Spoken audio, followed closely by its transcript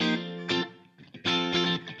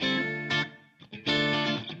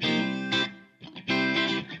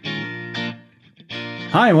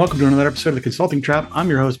Hi, and welcome to another episode of The Consulting Trap. I'm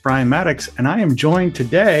your host, Brian Maddox, and I am joined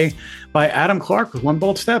today by Adam Clarke with One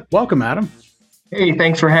Bold Step. Welcome, Adam. Hey,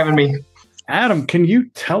 thanks for having me. Adam, can you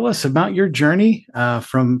tell us about your journey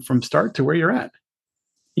from start to where you're at?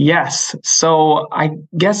 Yes. So I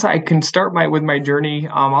guess I can start with my journey.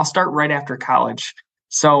 I'll start right after college.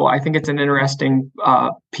 So I think it's an interesting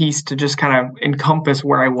piece to just kind of encompass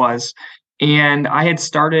where I was. And I had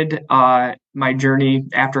started my journey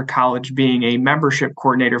after college being a membership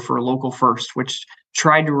coordinator for Local First, which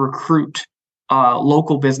tried to recruit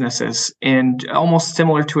local businesses and almost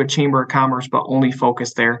similar to a chamber of commerce, but only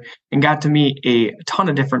focused there, and got to meet a ton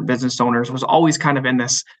of different business owners. Was always kind of in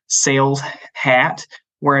this sales hat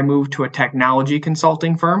where I moved to a technology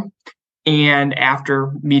consulting firm. And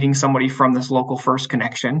after meeting somebody from this Local First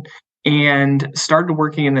connection and started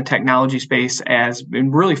working in the technology space as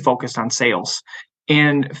been really focused on sales,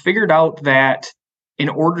 and figured out that in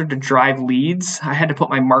order to drive leads, I had to put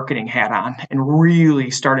my marketing hat on and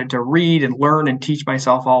really started to read and learn and teach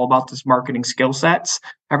myself all about this marketing skill sets,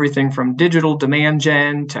 everything from digital demand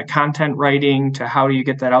gen to content writing to how do you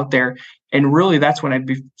get that out there. And really, that's when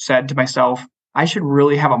said to myself, I should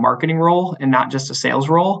really have a marketing role and not just a sales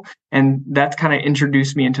role. And that kind of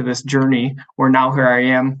introduced me into this journey where now here I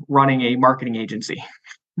am running a marketing agency.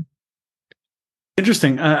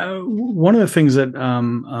 Interesting. One of the things that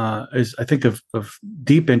is, I think, of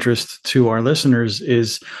deep interest to our listeners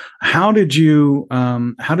is how does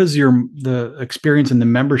the experience in the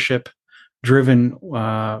membership driven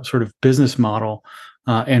sort of business model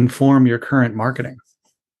inform your current marketing?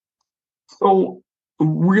 So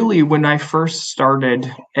really, when I first started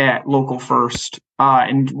at Local First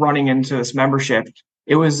and running into this membership,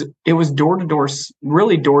 it was door to door,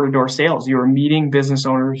 really door to door sales. You were meeting business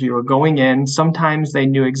owners, you were going in. Sometimes they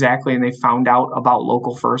knew exactly and they found out about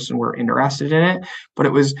Local First and were interested in it, but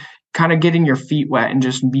it was kind of getting your feet wet and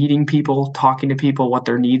just meeting people, talking to people, what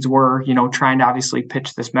their needs were, trying to obviously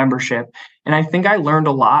pitch this membership. And I think I learned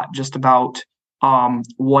a lot just about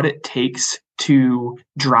what it takes to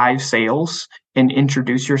drive sales and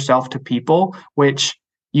introduce yourself to people, which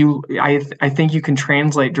I think you can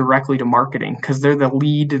translate directly to marketing because they're the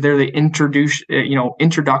lead, they're the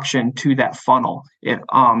introduction to that funnel.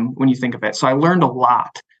 When you think of it, so I learned a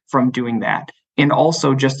lot from doing that, and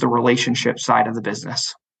also just the relationship side of the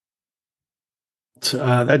business.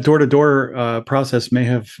 That door-to-door process may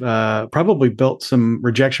have probably built some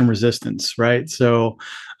rejection resistance, right? So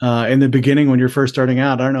in the beginning, when you're first starting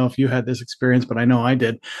out, I don't know if you had this experience, but I know I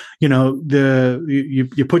did.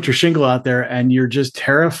 You put your shingle out there and you're just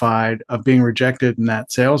terrified of being rejected in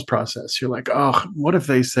that sales process. You're like, oh, what if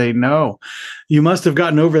they say no? You must have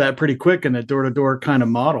gotten over that pretty quick in the door-to-door kind of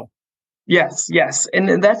model. Yes.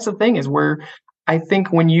 And that's the thing is where I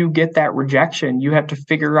think when you get that rejection, you have to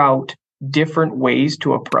figure out different ways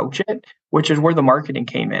to approach it, which is where the marketing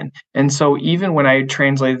came in. And so even when I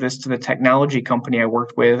translated this to the technology company I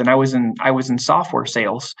worked with, and I was in software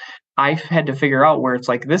sales, I had to figure out where it's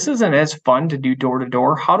like, this isn't as fun to do door to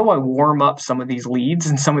door. How do I warm up some of these leads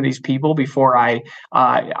and some of these people before I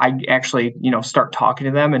actually, start talking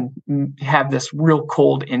to them and have this real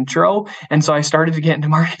cold intro? And so I started to get into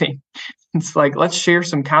marketing. It's like, let's share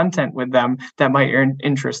some content with them that might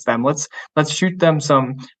interest them. Let's shoot them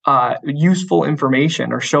some useful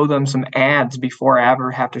information or show them some ads before I ever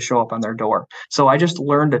have to show up on their door. So I just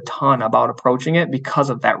learned a ton about approaching it because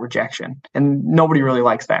of that rejection. And nobody really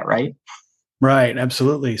likes that, right? Right,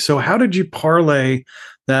 absolutely. So how did you parlay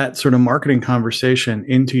that sort of marketing conversation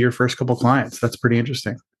into your first couple clients? That's pretty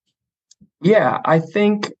interesting. Yeah, I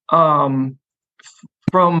think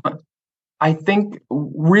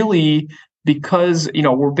really because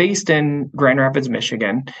we're based in Grand Rapids,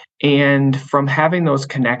 Michigan, and from having those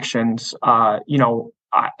connections, we're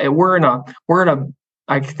in a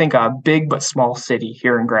I think a big but small city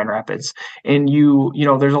here in Grand Rapids, and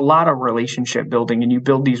there's a lot of relationship building, and you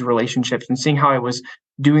build these relationships. And seeing how I was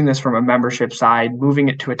doing this from a membership side, moving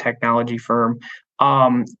it to a technology firm,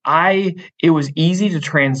 it was easy to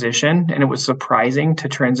transition, and it was surprising to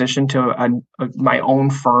transition to my own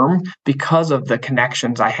firm because of the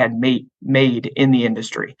connections I had made in the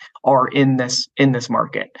industry or in this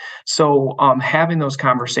market. So having those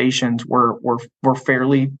conversations were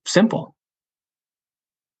fairly simple.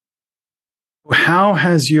 How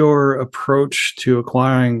has your approach to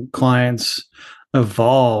acquiring clients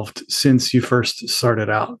evolved since you first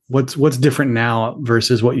started out? What's different now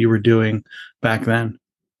versus what you were doing back then?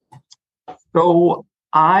 So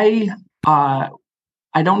I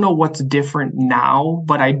don't know what's different now,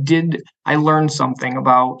 but I learned something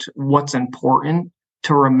about what's important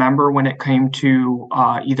to remember when it came to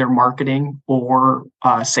either marketing or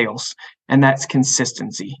sales, and that's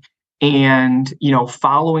consistency. And,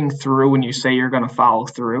 following through when you say you're going to follow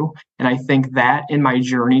through. And I think that in my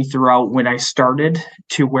journey throughout when I started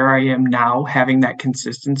to where I am now, having that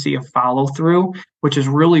consistency of follow through, which is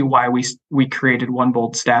really why we created One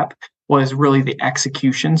Bold Step, was really the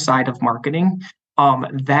execution side of marketing.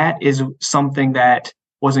 That is something that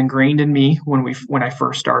was ingrained in me when I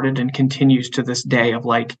first started and continues to this day, of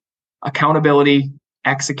like accountability,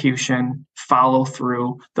 execution, follow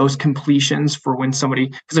through, those completions for when somebody,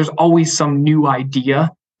 because there's always some new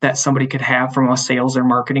idea that somebody could have from a sales or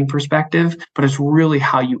marketing perspective, but it's really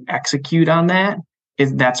how you execute on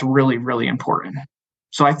that's really, really important.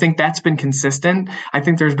 So I think that's been consistent. I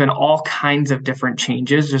think there's been all kinds of different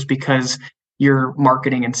changes just because your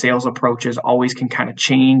marketing and sales approaches always can kind of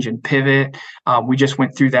change and pivot. We just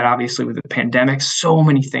went through that obviously with the pandemic. So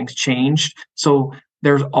many things changed. So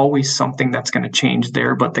there's always something that's going to change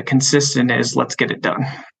there, but the consistent is let's get it done.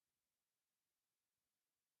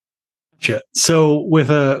 Gotcha. So with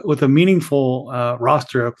a meaningful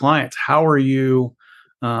roster of clients, how are you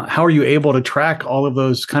able to track all of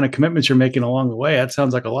those kind of commitments you're making along the way? That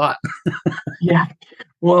sounds like a lot. Yeah.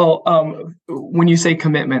 Well, when you say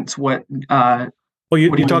commitments, what? Well,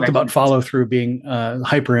 you talked about follow through being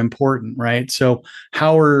hyper important, right? So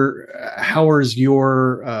how are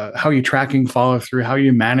you tracking follow through? How are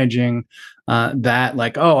you managing that?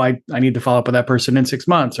 Like, oh, I need to follow up with that person in 6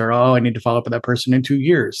 months, or oh, I need to follow up with that person in 2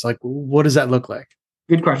 years. Like, what does that look like?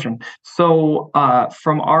 Good question. So,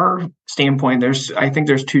 from our standpoint, I think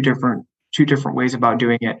there's two different ways about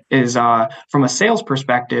doing it. Is from a sales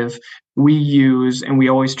perspective, we use and we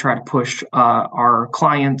always try to push our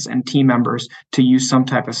clients and team members to use some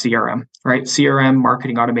type of CRM, right? CRM,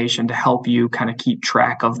 marketing automation, to help you kind of keep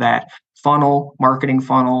track of that marketing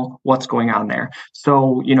funnel, what's going on there.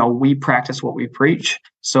 So, we practice what we preach.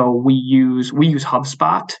 So we use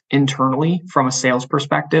HubSpot internally from a sales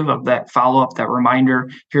perspective of that follow up, that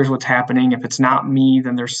reminder, here's what's happening. If it's not me,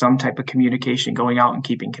 then there's some type of communication going out and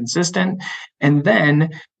keeping consistent. And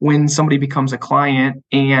then when somebody becomes a client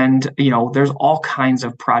and, there's all kinds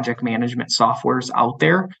of project management softwares out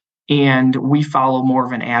there, and we follow more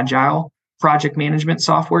of an agile project management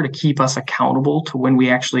software to keep us accountable to when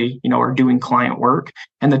we actually, are doing client work.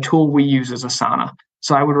 And the tool we use is Asana.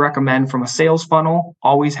 So I would recommend from a sales funnel,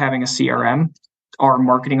 always having a CRM or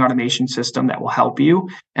marketing automation system that will help you.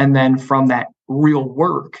 And then from that real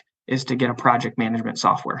work is to get a project management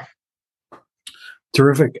software.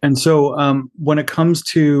 Terrific. And so when it comes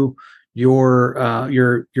to your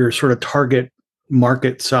sort of target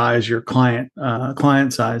market size, your client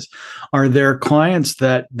size, are there clients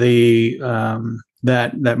that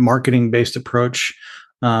that marketing based approach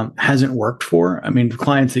hasn't worked for? I mean,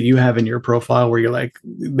 clients that you have in your profile where you're like,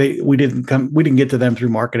 we didn't get to them through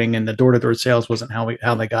marketing, and the door-to-door sales wasn't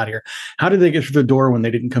how they got here. How did they get through the door when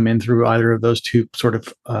they didn't come in through either of those two sort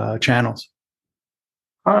of channels?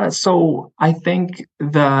 So I think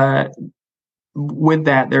with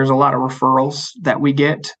that, there's a lot of referrals that we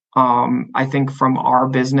get. I think from our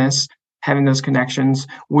business, having those connections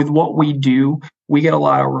with what we do, we get a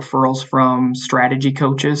lot of referrals from strategy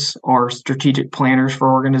coaches or strategic planners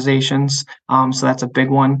for organizations. So that's a big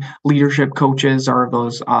one. Leadership coaches are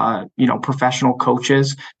those, professional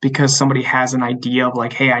coaches, because somebody has an idea of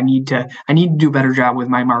like, hey, I need to do a better job with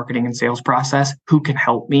my marketing and sales process. Who can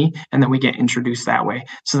help me? And then we get introduced that way.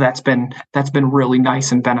 So that's been really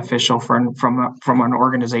nice and beneficial from an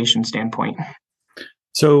organization standpoint.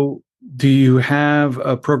 So do you have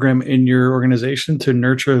a program in your organization to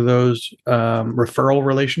nurture those referral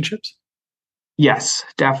relationships? Yes,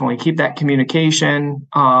 definitely. Keep that communication.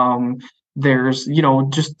 There's,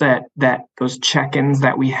 just that those check-ins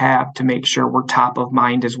that we have to make sure we're top of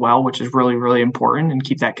mind as well, which is really, really important, and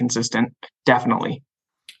keep that consistent. Definitely.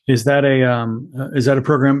 Is that a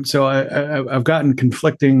program? So I've gotten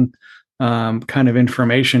conflicting kind of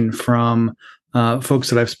information from folks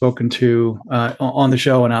that I've spoken to on the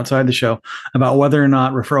show and outside the show about whether or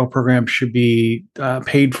not referral programs should be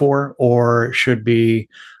paid for or should be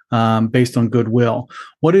based on goodwill.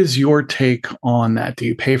 What is your take on that? Do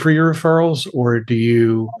you pay for your referrals, or do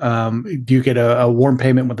you get a warm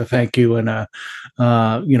payment with a thank you and a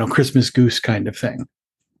Christmas goose kind of thing?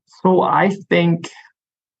 So I think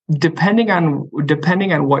depending on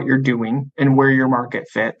what you're doing and where your market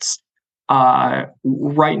fits.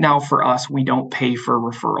 Right now for us, we don't pay for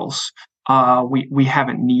referrals. we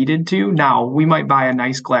haven't needed to. Now we might buy a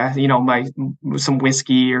nice glass, some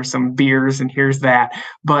whiskey or some beers, and here's that.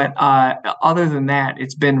 But other than that,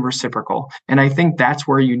 it's been reciprocal, and I think that's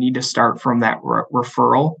where you need to start from that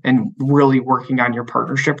referral and really working on your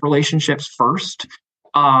partnership relationships first.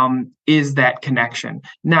 Is that connection.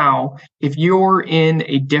 Now, if you're in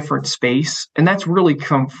a different space, and that's really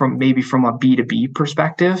come from maybe from a B2B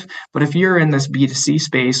perspective, but if you're in this B2C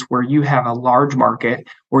space where you have a large market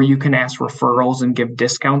where you can ask referrals and give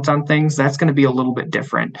discounts on things, that's going to be a little bit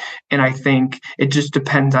different. And I think it just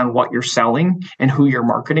depends on what you're selling and who you're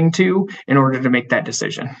marketing to in order to make that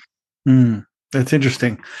decision. That's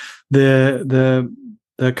interesting.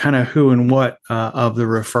 The kind of who and what of the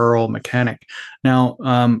referral mechanic. Now,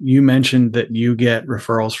 you mentioned that you get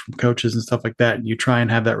referrals from coaches and stuff like that, and you try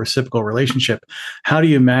and have that reciprocal relationship. How do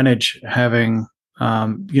you manage having,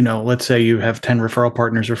 let's say you have 10 referral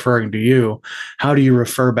partners referring to you. How do you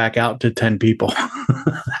refer back out to 10 people?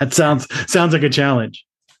 That sounds like a challenge.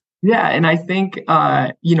 Yeah, and I think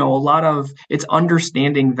a lot of it's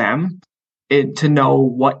understanding them to know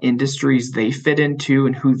what industries they fit into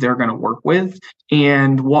and who they're going to work with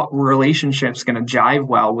and what relationships going to jive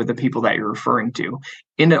well with the people that you're referring to.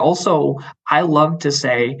 And it also, I love to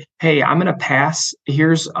say, hey, I'm going to pass.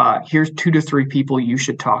 Here's 2 to 3 people you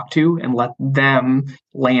should talk to and let them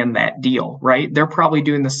land that deal, right? They're probably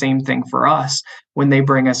doing the same thing for us when they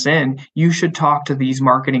bring us in. You should talk to these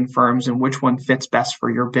marketing firms, and which one fits best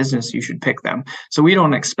for your business, you should pick them. So we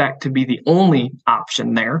don't expect to be the only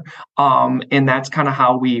option there. And that's kind of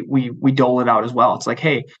how we dole it out as well. It's like,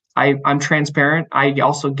 hey, I'm transparent. I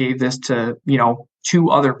also gave this to,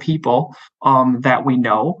 2 other people that we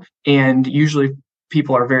know. And usually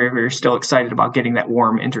people are very, very still excited about getting that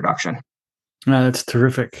warm introduction. That's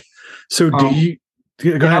terrific. So do you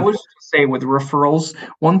go ahead. I would say with referrals,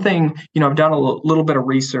 one thing, I've done a little bit of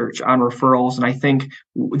research on referrals, and I think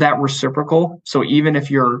that reciprocal. So even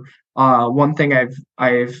if you're one thing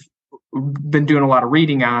I've been doing a lot of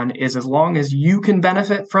reading on is as long as you can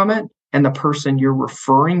benefit from it and the person you're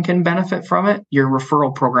referring can benefit from it, your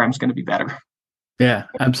referral program is going to be better. Yeah,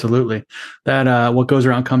 absolutely. That what goes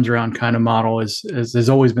around comes around kind of model has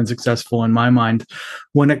always been successful in my mind.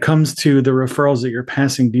 When it comes to the referrals that you're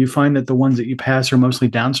passing, do you find that the ones that you pass are mostly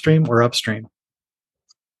downstream or upstream?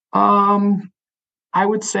 I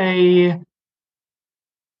would say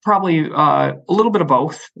probably a little bit of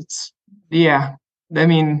both. A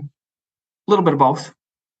little bit of both.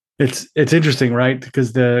 It's interesting, right?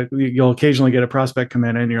 Because you'll occasionally get a prospect come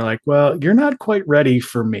in and you're like, well, you're not quite ready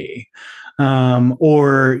for me.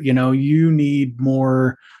 Or, you need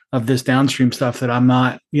more of this downstream stuff that I'm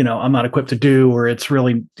not equipped to do, or it's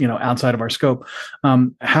really, outside of our scope.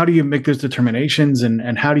 How do you make those determinations,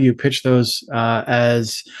 and how do you pitch those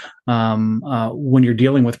as when you're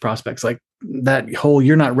dealing with prospects? Like that whole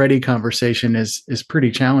 "you're not ready" conversation is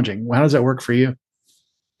pretty challenging. How does that work for you?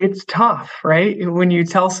 It's tough, right? When you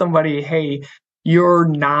tell somebody, hey, you're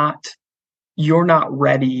not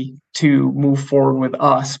ready to move forward with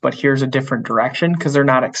us, but here's a different direction, because they're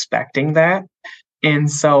not expecting that. And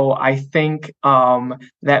so I think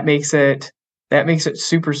that makes it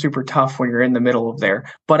super, super tough when you're in the middle of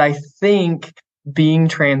there. But I think being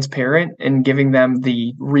transparent and giving them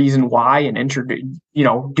the reason why and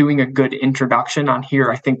doing a good introduction on here,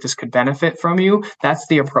 I think this could benefit from you. That's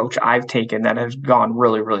the approach I've taken that has gone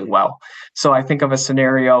really, really well. So I think of a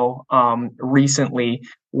scenario recently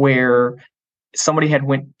where somebody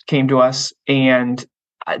came to us, and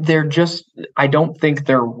I don't think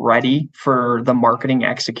they're ready for the marketing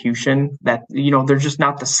execution that, they're just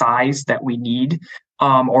not the size that we need,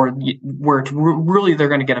 or where it's really they're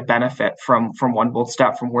going to get a benefit from One Bold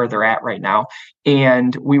Step from where they're at right now.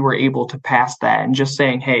 And we were able to pass that and just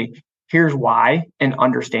saying, hey, here's why, and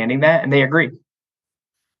understanding that, and they agreed.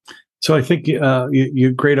 So I think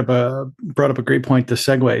you brought up a great point to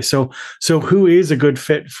segue. So who is a good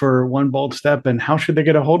fit for One Bold Step, and how should they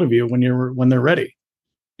get a hold of you when they're ready?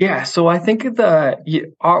 Yeah, so I think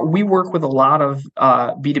we work with a lot of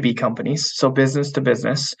B2B companies, so business to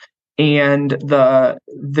business, and the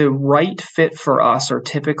right fit for us are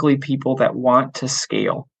typically people that want to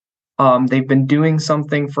scale. They've been doing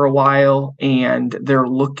something for a while, and they're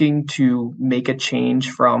looking to make a change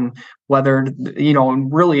from whether,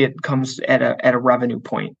 and really it comes at a revenue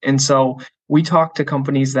point. And so we talk to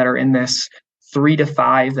companies that are in this 3 to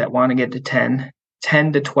 5 that want to get to 10,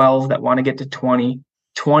 10 to 12 that want to get to 20,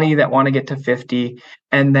 20 that want to get to 50,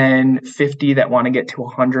 and then 50 that want to get to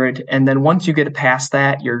 100. And then once you get past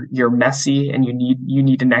that, you're messy, and you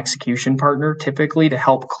need an execution partner typically to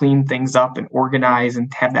help clean things up and organize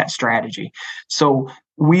and have that strategy. So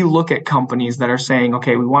we look at companies that are saying,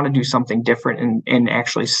 okay, we want to do something different and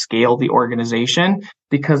actually scale the organization,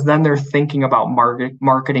 because then they're thinking about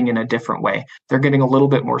marketing in a different way. They're getting a little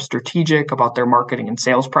bit more strategic about their marketing and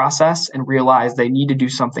sales process and realize they need to do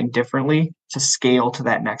something differently to scale to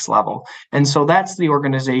that next level. And so that's the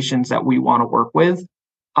organizations that we want to work with.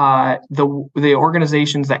 The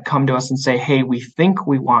organizations that come to us and say, hey, we think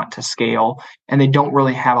we want to scale, and they don't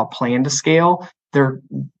really have a plan to scale,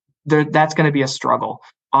 that's going to be a struggle.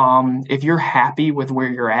 If you're happy with where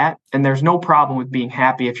you're at, and there's no problem with being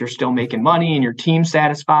happy if you're still making money and your team's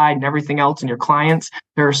satisfied and everything else and your clients,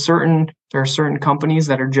 there are certain companies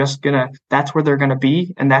that are just that's where they're going to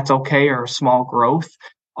be, and that's okay, or small growth.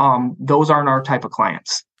 Those aren't our type of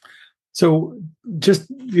clients. So just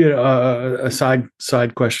a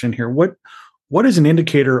side question here. What is an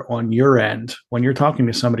indicator on your end when you're talking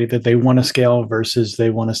to somebody that they want to scale versus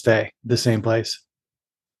they want to stay the same place?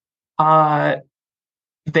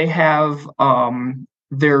 They have,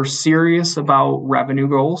 they're serious about revenue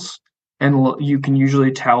goals, and you can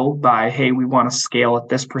usually tell by, hey, we want to scale at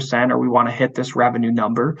this percent, or we want to hit this revenue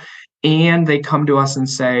number. And they come to us and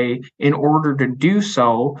say, in order to do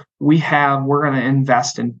so, we're going to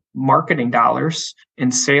invest in marketing dollars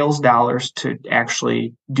and sales dollars to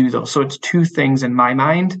actually do those. So it's two things in my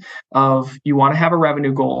mind of, you want to have a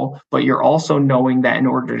revenue goal, but you're also knowing that in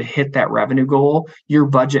order to hit that revenue goal, your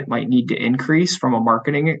budget might need to increase from a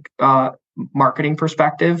marketing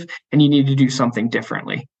perspective, and you need to do something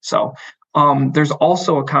differently. So there's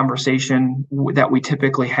also a conversation that we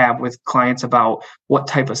typically have with clients about what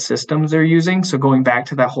type of systems they're using. So going back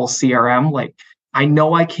to that whole CRM, like, I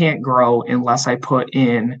know I can't grow unless I put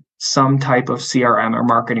in some type of CRM or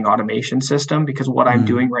marketing automation system, because what I'm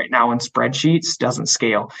doing right now in spreadsheets doesn't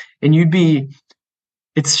scale. And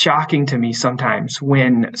it's shocking to me sometimes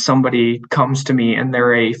when somebody comes to me and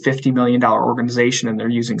they're a $50 million organization and they're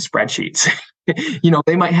using spreadsheets.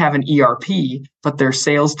 They might have an ERP, but their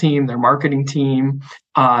sales team, their marketing team,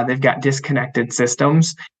 they've got disconnected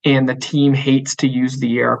systems, and the team hates to use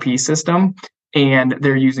the ERP system, and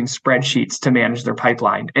they're using spreadsheets to manage their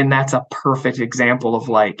pipeline. And that's a perfect example of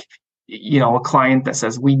a client that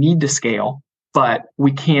says, we need to scale, but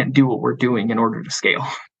we can't do what we're doing in order to scale.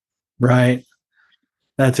 Right.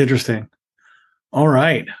 That's interesting. All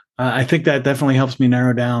right. I think that definitely helps me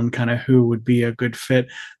narrow down kind of who would be a good fit.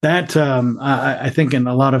 That I think, and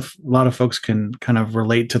a lot of folks can kind of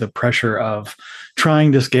relate to the pressure of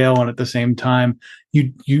trying to scale, and at the same time,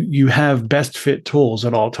 you have best fit tools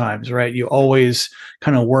at all times, right? You always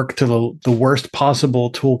kind of work to the worst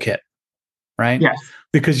possible toolkit, right? Yes.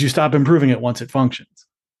 Because you stop improving it once it functions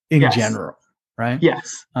in general. Right?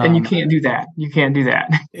 Yes. And you can't do that.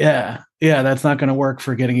 Yeah. That's not going to work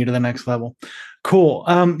for getting you to the next level. Cool.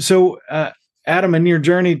 So Adam, in your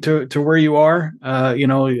journey to where you are,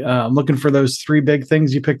 I'm looking for those 3 big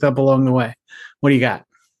things you picked up along the way. What do you got?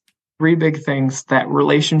 3 big things: that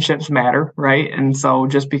relationships matter, right? And so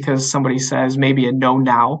just because somebody says maybe a no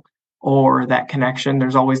now, or that connection,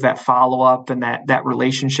 there's always that follow up and that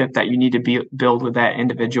relationship that you need to build with that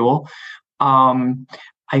individual.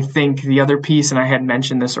 I think the other piece, and I had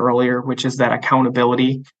mentioned this earlier, which is that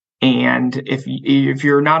accountability. And if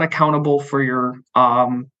you're not accountable for your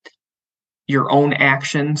own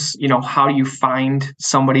actions, how do you find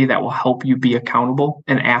somebody that will help you be accountable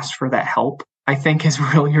and ask for that help? I think is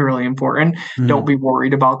really, really important. Mm-hmm. Don't be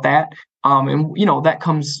worried about that. And that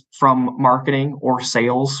comes from marketing or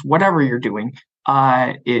sales, whatever you're doing.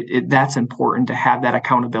 That's important to have that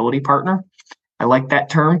accountability partner. I like that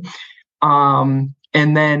term.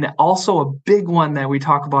 And then also a big one that we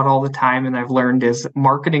talk about all the time, and I've learned, is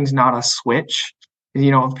marketing's not a switch.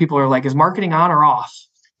 People are like, is marketing on or off?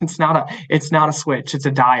 It's not a switch, it's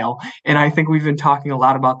a dial. And I think we've been talking a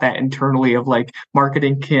lot about that internally, of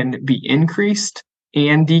marketing can be increased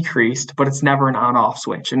and decreased, but it's never an on-off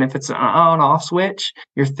switch. And if it's an on-off switch,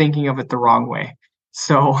 you're thinking of it the wrong way.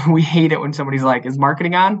 So we hate it when somebody's like, is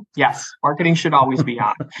marketing on? Yes, marketing should always be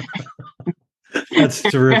on. That's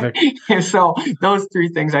terrific. So those 3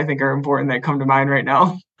 things I think are important that come to mind right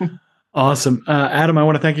now. Awesome. Adam, I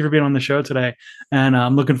want to thank you for being on the show today. And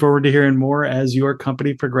I'm looking forward to hearing more as your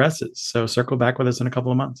company progresses. So circle back with us in a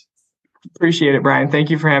couple of months. Appreciate it, Brian. Thank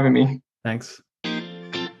you for having me. Thanks.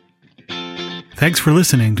 Thanks for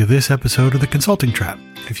listening to this episode of The Consulting Trap.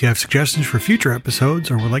 If you have suggestions for future episodes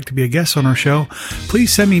or would like to be a guest on our show,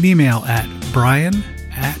 please send me an email at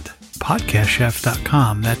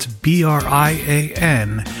brian@podcastchef.com. That's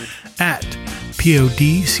BRIAN at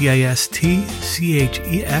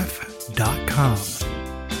PODCASTCHEF.com.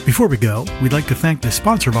 Before we go, we'd like to thank the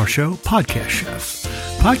sponsor of our show, Podcast Chef.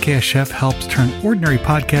 Podcast Chef helps turn ordinary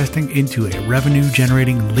podcasting into a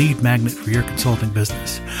revenue-generating lead magnet for your consulting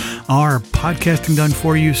business. Our Podcasting Done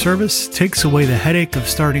For You service takes away the headache of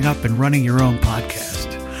starting up and running your own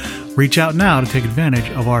podcast. Reach out now to take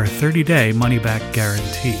advantage of our 30-day money-back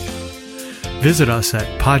guarantee. Visit us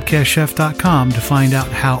at podcastchef.com to find out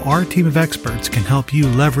how our team of experts can help you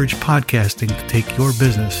leverage podcasting to take your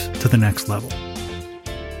business to the next level.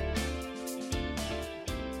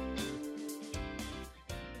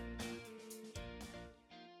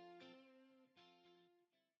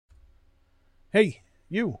 Hey,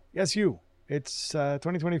 you. Yes, you. It's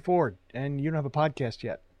 2024 and you don't have a podcast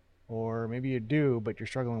yet. Or maybe you do, but you're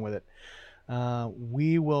struggling with it.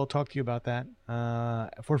 We will talk to you about that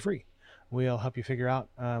for free. We'll help you figure out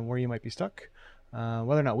where you might be stuck,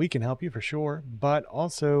 whether or not we can help you for sure. But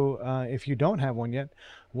also, if you don't have one yet,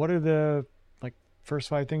 what are the first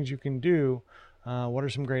 5 things you can do? What are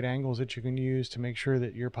some great angles that you can use to make sure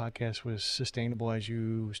that your podcast was sustainable as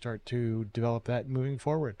you start to develop that moving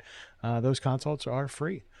forward? Those consults are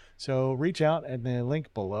free. So reach out at the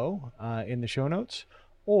link below in the show notes,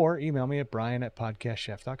 or email me at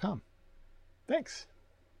brian@podcastchef.com. Thanks.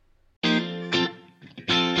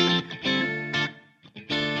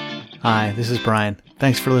 Hi, this is Brian.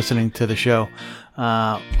 Thanks for listening to the show.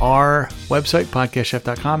 Our website,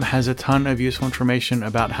 podcastchef.com, has a ton of useful information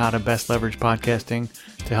about how to best leverage podcasting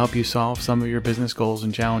to help you solve some of your business goals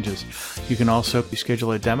and challenges. You can also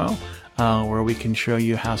schedule a demo where we can show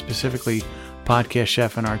you how specifically Podcast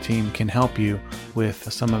Chef and our team can help you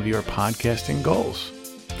with some of your podcasting goals.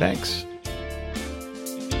 Thanks.